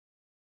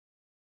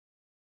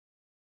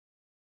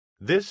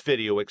This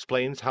video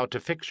explains how to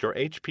fix your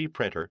HP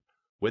printer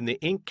when the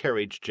ink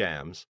carriage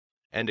jams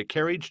and a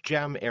carriage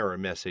jam error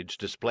message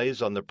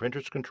displays on the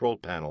printer's control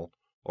panel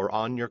or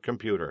on your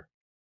computer.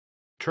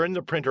 Turn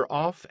the printer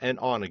off and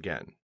on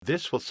again.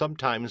 This will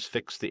sometimes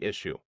fix the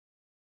issue.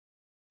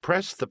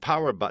 Press the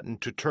power button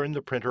to turn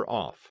the printer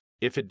off.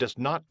 If it does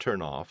not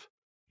turn off,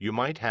 you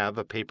might have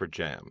a paper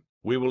jam.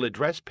 We will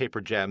address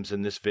paper jams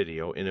in this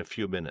video in a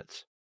few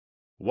minutes.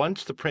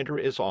 Once the printer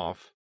is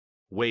off,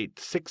 wait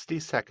 60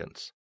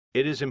 seconds.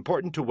 It is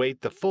important to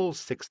wait the full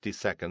 60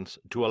 seconds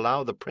to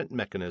allow the print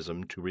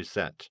mechanism to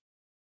reset.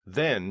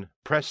 Then,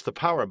 press the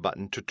power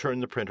button to turn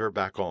the printer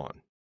back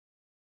on.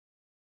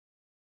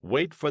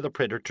 Wait for the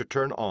printer to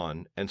turn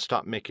on and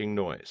stop making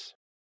noise.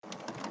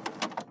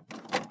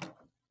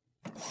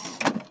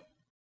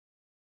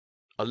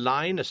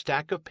 Align a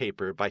stack of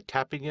paper by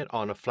tapping it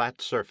on a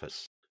flat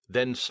surface.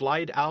 Then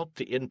slide out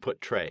the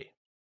input tray.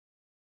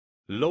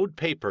 Load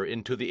paper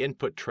into the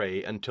input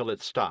tray until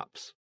it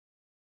stops.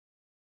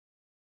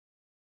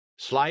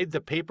 Slide the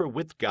paper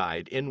width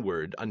guide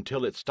inward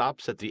until it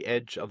stops at the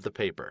edge of the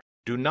paper.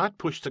 Do not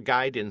push the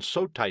guide in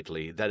so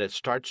tightly that it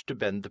starts to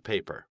bend the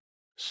paper.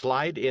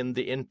 Slide in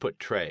the input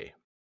tray.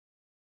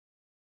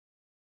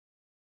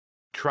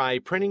 Try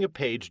printing a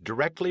page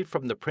directly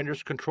from the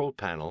printer's control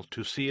panel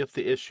to see if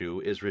the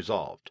issue is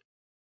resolved.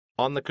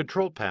 On the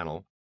control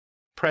panel,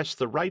 press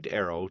the right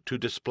arrow to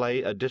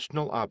display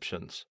additional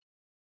options.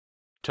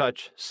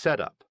 Touch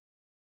Setup.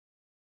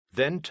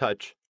 Then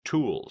touch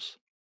Tools.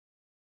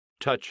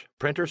 Touch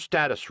Printer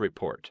Status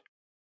Report.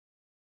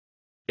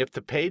 If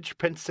the page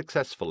prints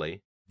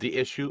successfully, the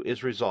issue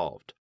is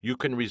resolved. You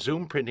can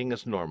resume printing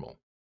as normal.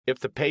 If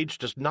the page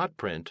does not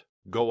print,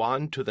 go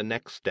on to the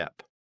next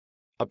step.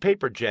 A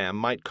paper jam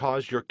might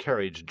cause your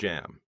carriage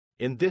jam.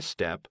 In this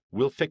step,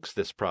 we'll fix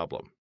this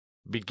problem.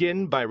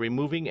 Begin by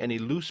removing any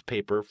loose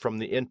paper from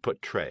the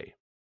input tray.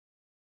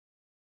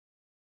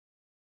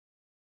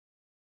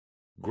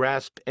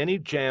 Grasp any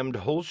jammed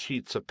whole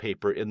sheets of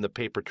paper in the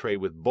paper tray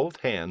with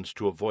both hands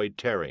to avoid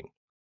tearing,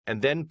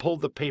 and then pull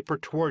the paper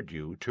toward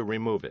you to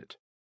remove it.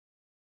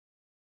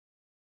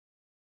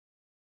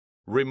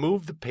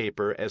 Remove the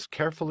paper as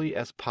carefully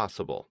as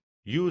possible.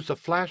 Use a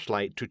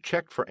flashlight to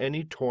check for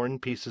any torn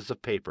pieces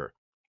of paper.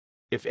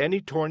 If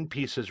any torn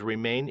pieces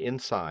remain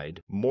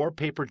inside, more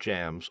paper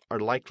jams are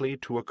likely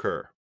to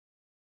occur.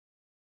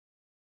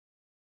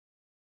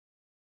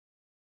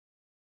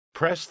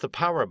 Press the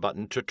power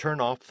button to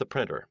turn off the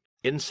printer.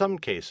 In some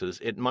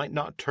cases, it might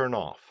not turn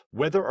off.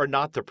 Whether or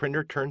not the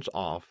printer turns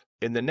off,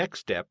 in the next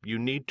step you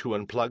need to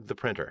unplug the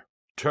printer.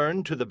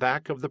 Turn to the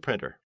back of the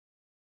printer.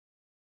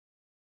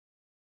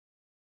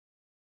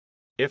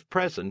 If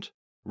present,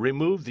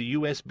 remove the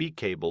USB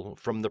cable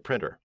from the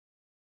printer.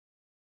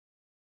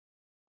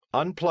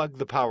 Unplug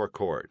the power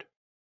cord.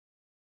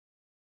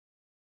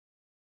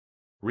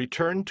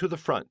 Return to the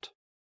front.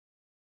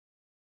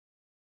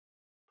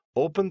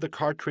 Open the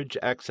cartridge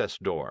access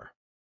door.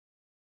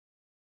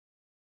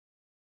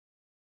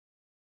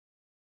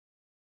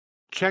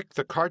 Check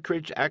the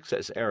cartridge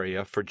access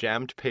area for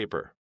jammed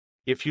paper.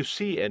 If you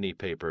see any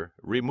paper,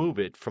 remove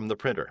it from the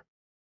printer.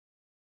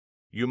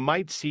 You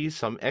might see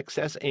some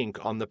excess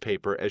ink on the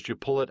paper as you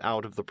pull it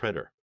out of the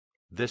printer.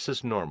 This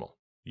is normal.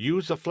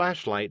 Use a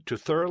flashlight to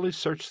thoroughly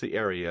search the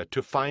area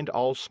to find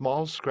all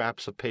small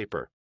scraps of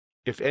paper.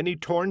 If any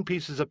torn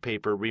pieces of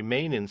paper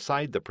remain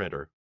inside the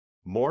printer,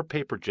 more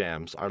paper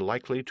jams are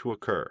likely to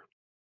occur.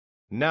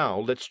 Now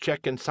let's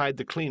check inside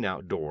the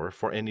cleanout door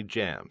for any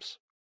jams.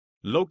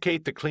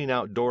 Locate the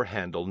cleanout door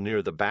handle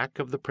near the back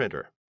of the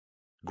printer.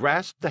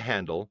 Grasp the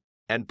handle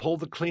and pull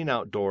the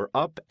cleanout door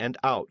up and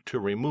out to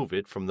remove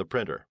it from the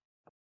printer.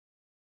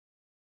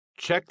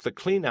 Check the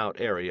cleanout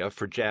area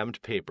for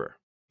jammed paper.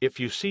 If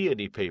you see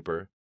any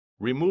paper,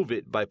 remove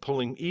it by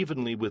pulling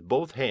evenly with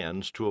both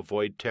hands to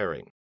avoid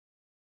tearing.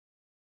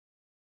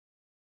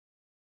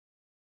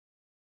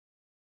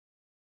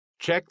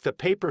 Check the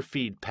paper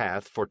feed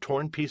path for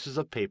torn pieces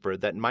of paper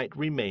that might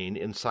remain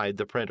inside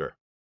the printer.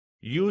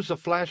 Use a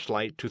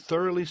flashlight to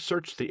thoroughly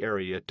search the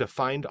area to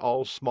find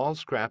all small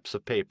scraps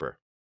of paper.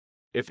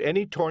 If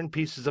any torn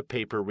pieces of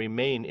paper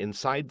remain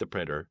inside the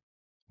printer,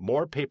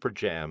 more paper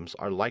jams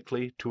are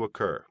likely to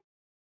occur.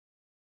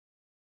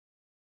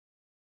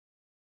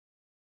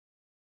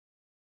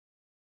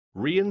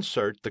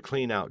 Reinsert the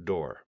cleanout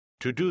door.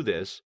 To do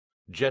this,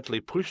 gently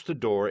push the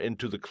door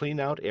into the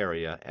cleanout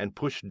area and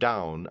push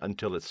down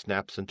until it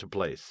snaps into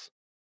place.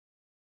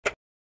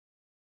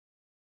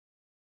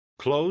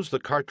 Close the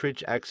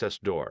cartridge access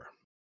door.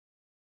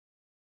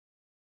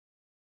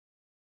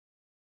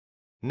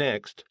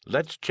 Next,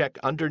 let's check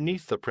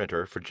underneath the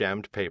printer for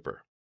jammed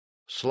paper.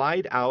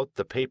 Slide out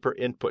the paper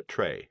input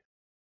tray.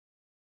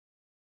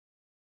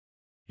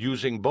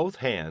 Using both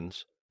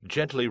hands,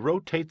 gently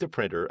rotate the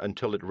printer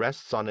until it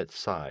rests on its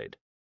side.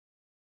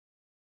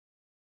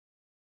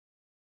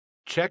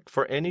 Check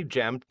for any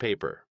jammed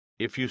paper.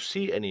 If you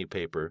see any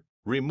paper,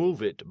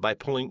 remove it by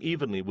pulling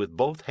evenly with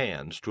both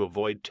hands to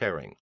avoid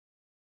tearing.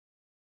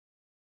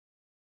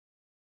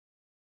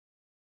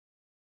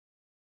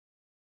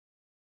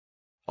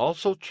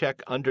 Also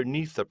check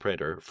underneath the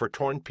printer for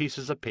torn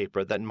pieces of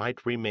paper that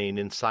might remain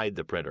inside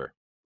the printer.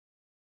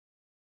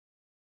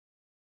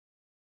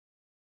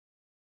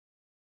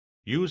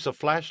 Use a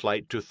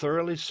flashlight to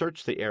thoroughly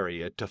search the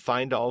area to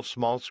find all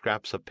small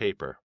scraps of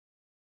paper.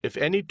 If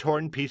any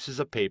torn pieces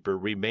of paper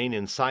remain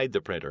inside the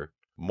printer,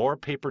 more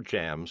paper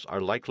jams are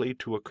likely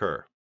to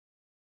occur.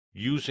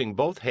 Using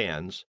both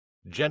hands,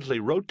 gently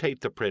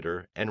rotate the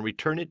printer and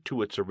return it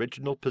to its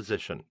original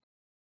position.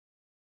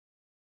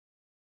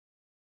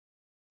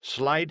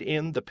 Slide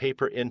in the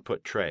paper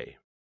input tray.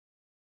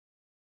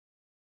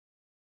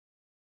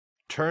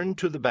 Turn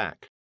to the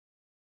back.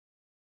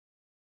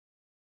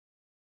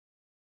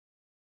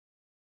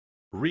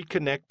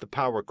 Reconnect the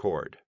power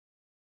cord.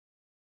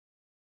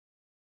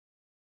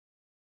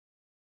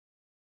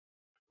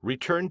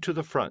 Return to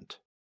the front.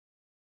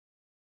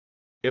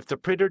 If the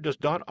printer does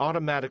not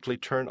automatically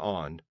turn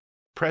on,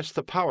 press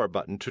the power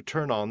button to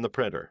turn on the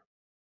printer.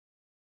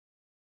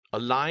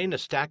 Align a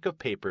stack of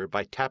paper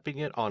by tapping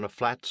it on a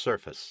flat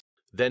surface,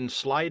 then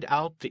slide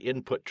out the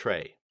input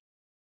tray.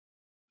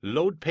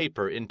 Load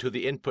paper into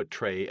the input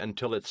tray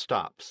until it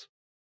stops.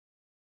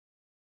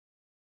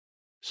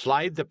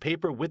 Slide the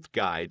paper width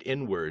guide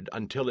inward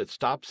until it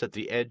stops at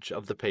the edge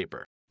of the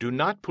paper. Do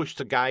not push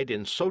the guide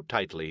in so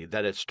tightly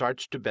that it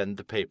starts to bend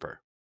the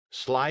paper.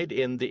 Slide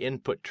in the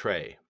input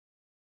tray.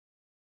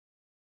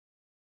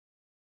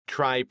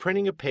 Try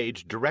printing a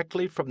page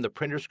directly from the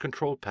printer's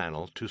control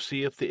panel to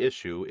see if the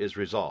issue is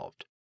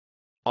resolved.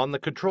 On the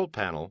control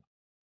panel,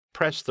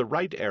 press the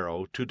right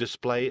arrow to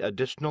display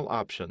additional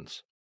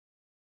options.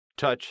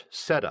 Touch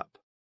Setup.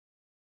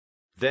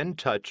 Then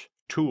touch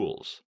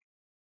Tools.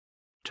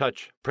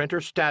 Touch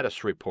Printer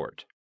Status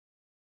Report.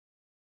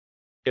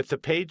 If the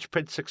page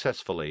prints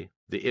successfully,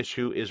 the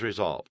issue is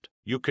resolved.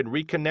 You can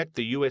reconnect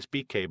the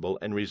USB cable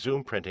and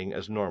resume printing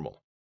as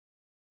normal.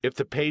 If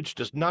the page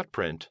does not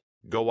print,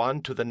 go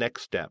on to the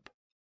next step.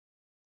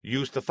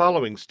 Use the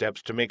following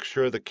steps to make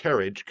sure the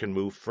carriage can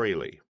move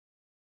freely.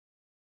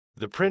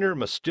 The printer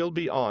must still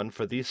be on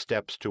for these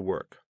steps to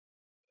work.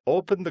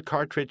 Open the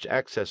cartridge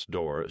access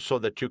door so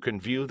that you can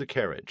view the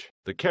carriage.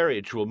 The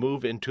carriage will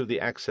move into the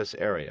access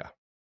area.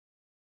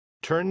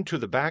 Turn to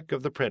the back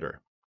of the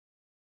printer.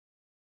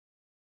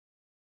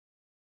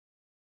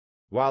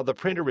 While the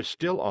printer is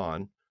still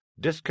on,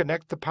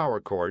 disconnect the power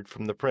cord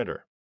from the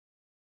printer.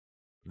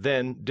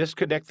 Then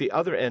disconnect the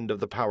other end of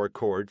the power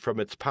cord from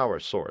its power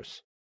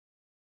source.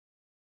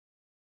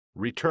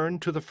 Return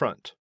to the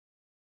front.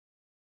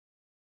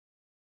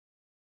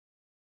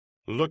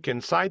 Look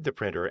inside the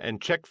printer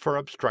and check for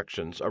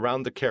obstructions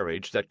around the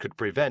carriage that could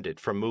prevent it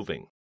from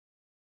moving.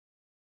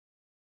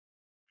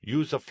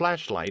 Use a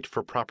flashlight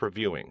for proper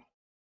viewing.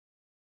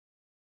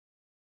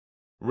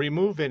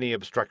 Remove any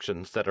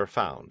obstructions that are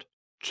found.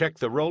 Check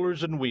the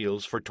rollers and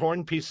wheels for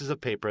torn pieces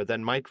of paper that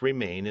might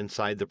remain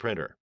inside the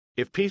printer.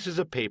 If pieces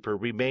of paper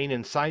remain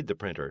inside the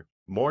printer,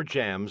 more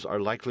jams are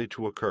likely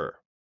to occur.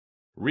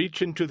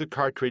 Reach into the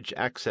cartridge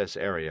access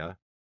area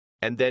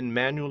and then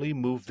manually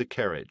move the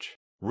carriage.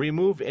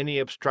 Remove any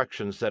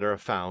obstructions that are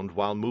found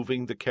while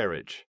moving the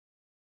carriage.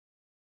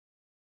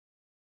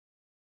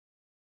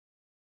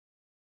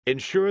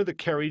 Ensure the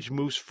carriage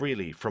moves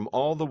freely from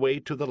all the way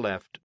to the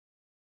left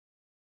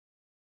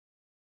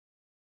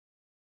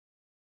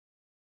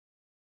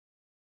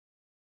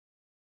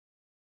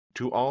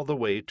to all the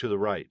way to the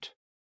right.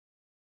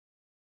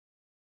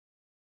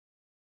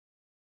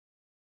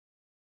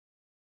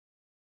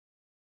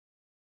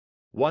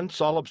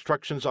 Once all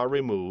obstructions are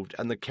removed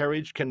and the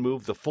carriage can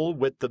move the full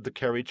width of the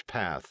carriage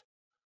path,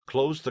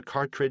 close the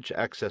cartridge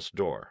access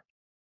door.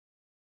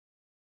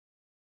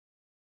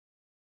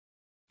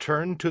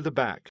 Turn to the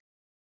back.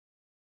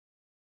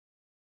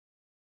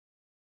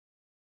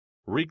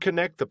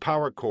 Reconnect the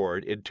power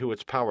cord into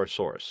its power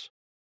source.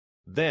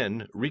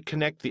 Then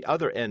reconnect the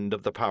other end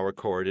of the power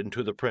cord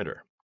into the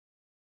printer.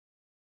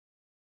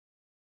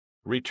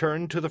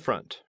 Return to the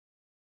front.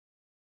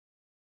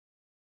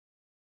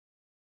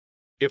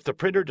 If the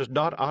printer does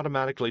not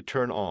automatically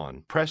turn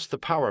on, press the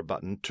power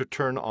button to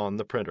turn on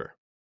the printer.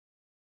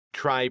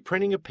 Try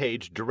printing a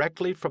page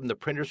directly from the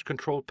printer's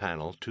control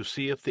panel to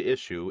see if the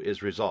issue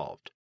is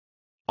resolved.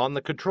 On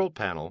the control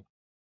panel,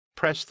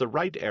 press the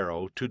right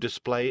arrow to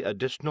display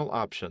additional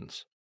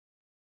options.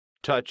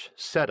 Touch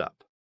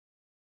Setup.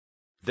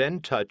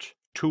 Then touch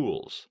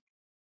Tools.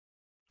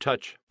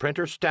 Touch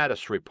Printer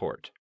Status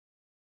Report.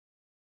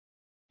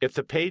 If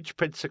the page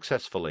prints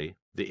successfully,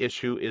 the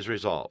issue is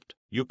resolved.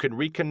 You can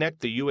reconnect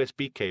the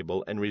USB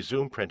cable and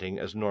resume printing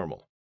as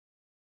normal.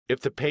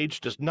 If the page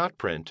does not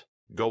print,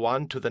 go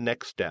on to the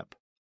next step.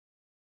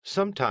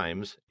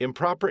 Sometimes,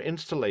 improper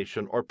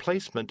installation or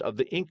placement of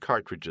the ink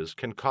cartridges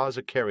can cause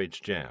a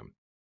carriage jam.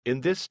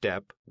 In this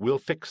step, we'll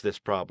fix this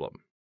problem.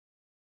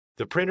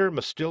 The printer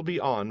must still be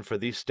on for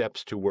these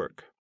steps to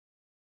work.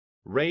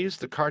 Raise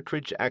the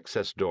cartridge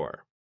access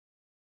door.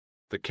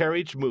 The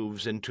carriage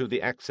moves into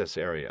the access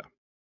area.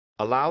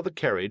 Allow the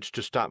carriage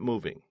to stop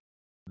moving.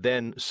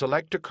 Then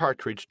select a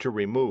cartridge to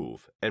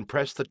remove and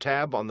press the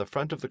tab on the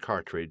front of the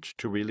cartridge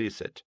to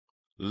release it.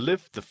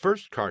 Lift the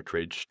first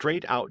cartridge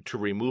straight out to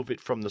remove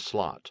it from the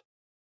slot.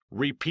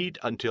 Repeat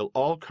until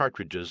all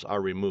cartridges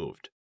are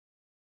removed.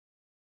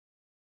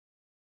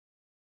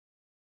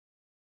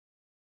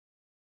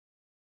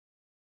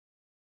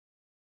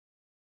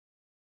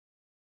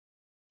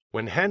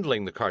 When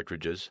handling the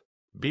cartridges,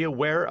 be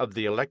aware of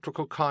the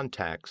electrical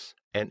contacts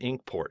and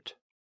ink port.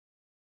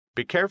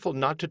 Be careful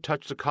not to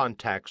touch the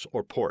contacts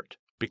or port,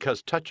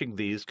 because touching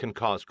these can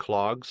cause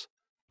clogs,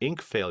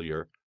 ink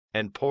failure,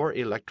 and poor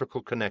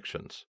electrical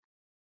connections.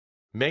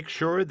 Make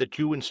sure that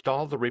you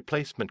install the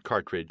replacement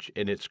cartridge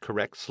in its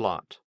correct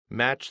slot.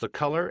 Match the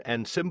color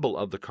and symbol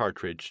of the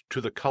cartridge to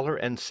the color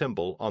and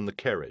symbol on the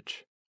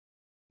carriage.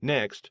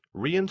 Next,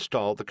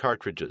 reinstall the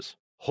cartridges.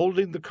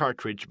 Holding the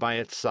cartridge by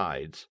its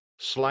sides,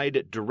 slide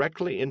it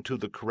directly into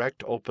the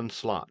correct open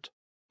slot.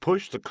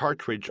 Push the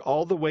cartridge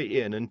all the way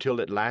in until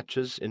it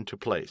latches into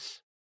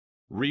place.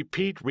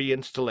 Repeat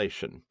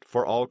reinstallation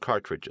for all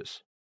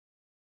cartridges.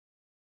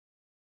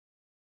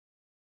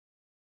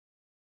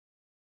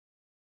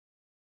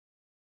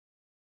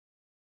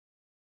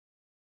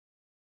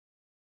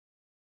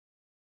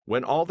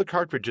 When all the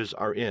cartridges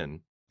are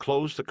in,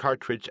 close the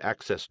cartridge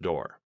access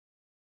door.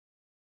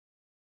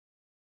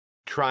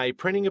 Try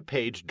printing a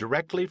page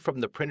directly from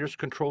the printer's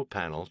control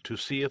panel to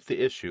see if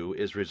the issue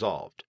is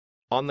resolved.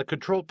 On the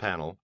control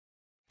panel,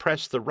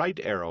 press the right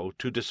arrow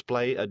to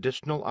display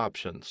additional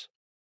options.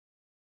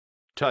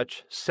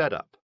 Touch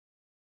Setup.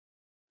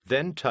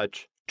 Then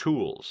touch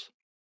Tools.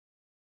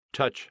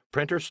 Touch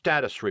Printer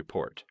Status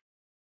Report.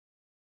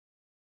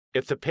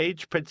 If the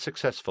page prints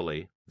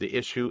successfully, the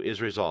issue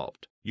is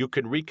resolved. You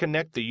can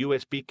reconnect the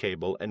USB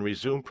cable and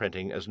resume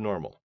printing as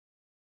normal.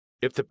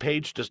 If the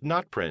page does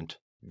not print,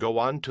 go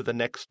on to the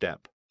next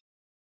step.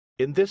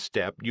 In this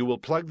step, you will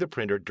plug the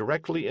printer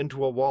directly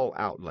into a wall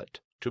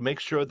outlet to make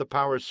sure the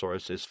power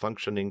source is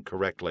functioning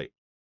correctly.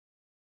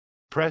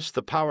 Press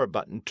the power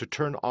button to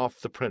turn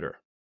off the printer.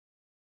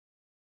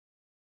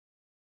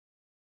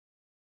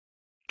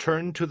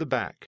 Turn to the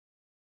back.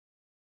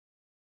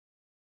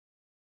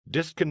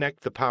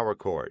 Disconnect the power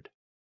cord.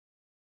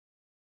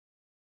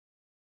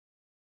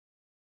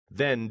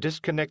 Then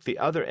disconnect the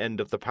other end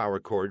of the power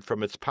cord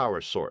from its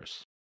power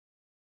source.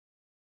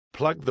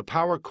 Plug the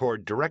power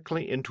cord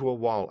directly into a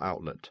wall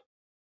outlet.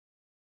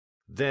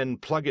 Then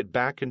plug it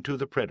back into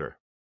the printer.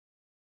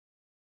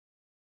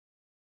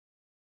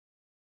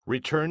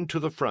 Return to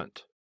the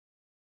front.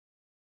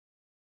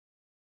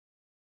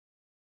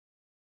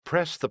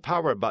 Press the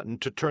power button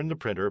to turn the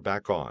printer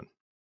back on.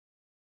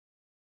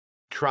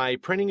 Try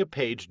printing a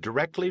page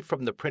directly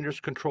from the printer's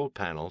control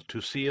panel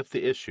to see if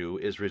the issue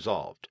is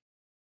resolved.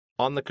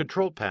 On the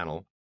control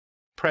panel,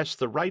 press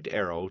the right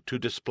arrow to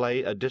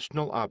display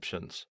additional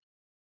options.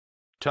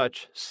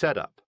 Touch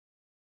Setup.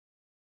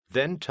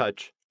 Then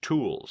touch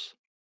Tools.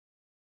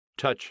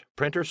 Touch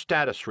Printer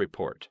Status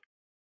Report.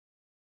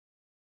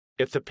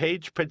 If the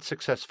page prints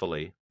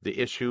successfully, the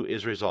issue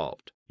is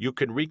resolved. You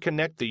can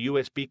reconnect the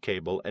USB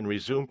cable and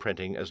resume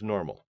printing as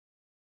normal.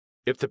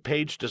 If the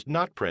page does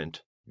not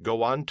print,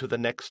 go on to the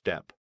next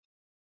step.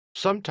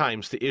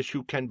 Sometimes the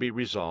issue can be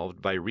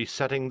resolved by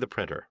resetting the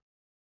printer.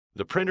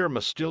 The printer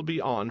must still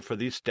be on for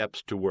these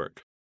steps to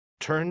work.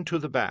 Turn to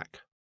the back.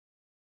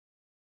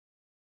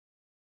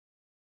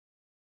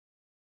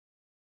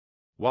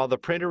 While the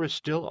printer is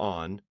still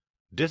on,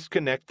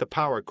 disconnect the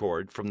power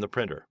cord from the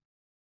printer.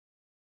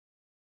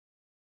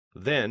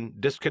 Then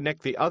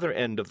disconnect the other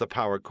end of the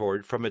power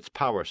cord from its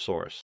power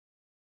source.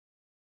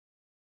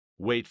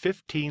 Wait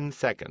 15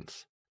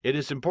 seconds. It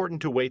is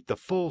important to wait the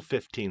full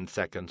 15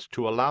 seconds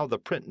to allow the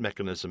print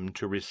mechanism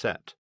to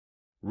reset.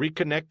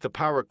 Reconnect the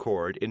power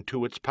cord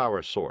into its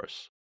power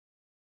source.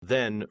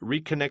 Then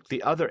reconnect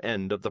the other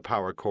end of the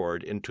power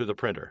cord into the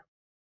printer.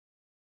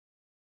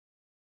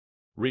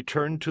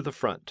 Return to the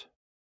front.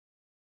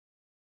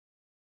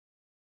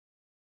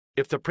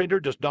 If the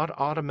printer does not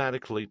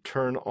automatically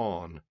turn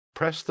on,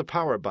 press the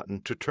power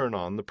button to turn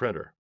on the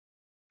printer.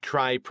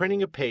 Try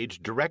printing a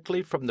page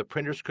directly from the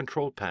printer's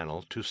control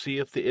panel to see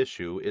if the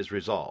issue is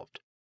resolved.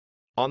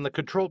 On the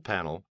control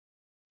panel,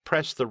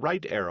 press the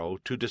right arrow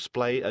to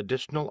display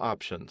additional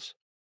options.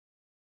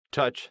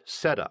 Touch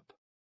Setup.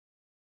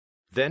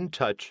 Then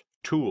touch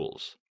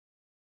Tools.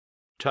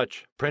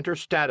 Touch Printer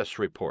Status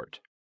Report.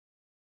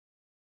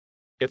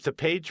 If the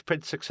page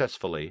prints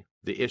successfully,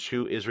 the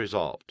issue is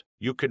resolved.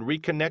 You can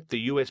reconnect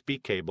the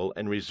USB cable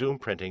and resume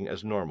printing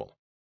as normal.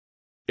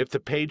 If the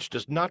page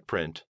does not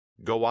print,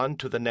 go on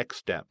to the next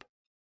step.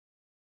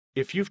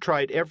 If you've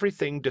tried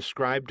everything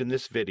described in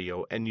this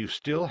video and you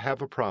still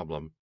have a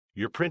problem,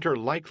 your printer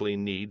likely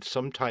needs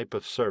some type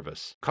of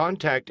service.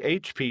 Contact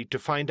HP to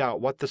find out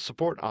what the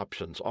support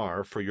options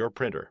are for your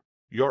printer.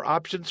 Your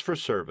options for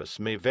service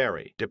may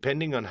vary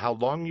depending on how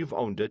long you've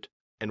owned it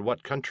and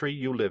what country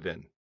you live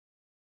in.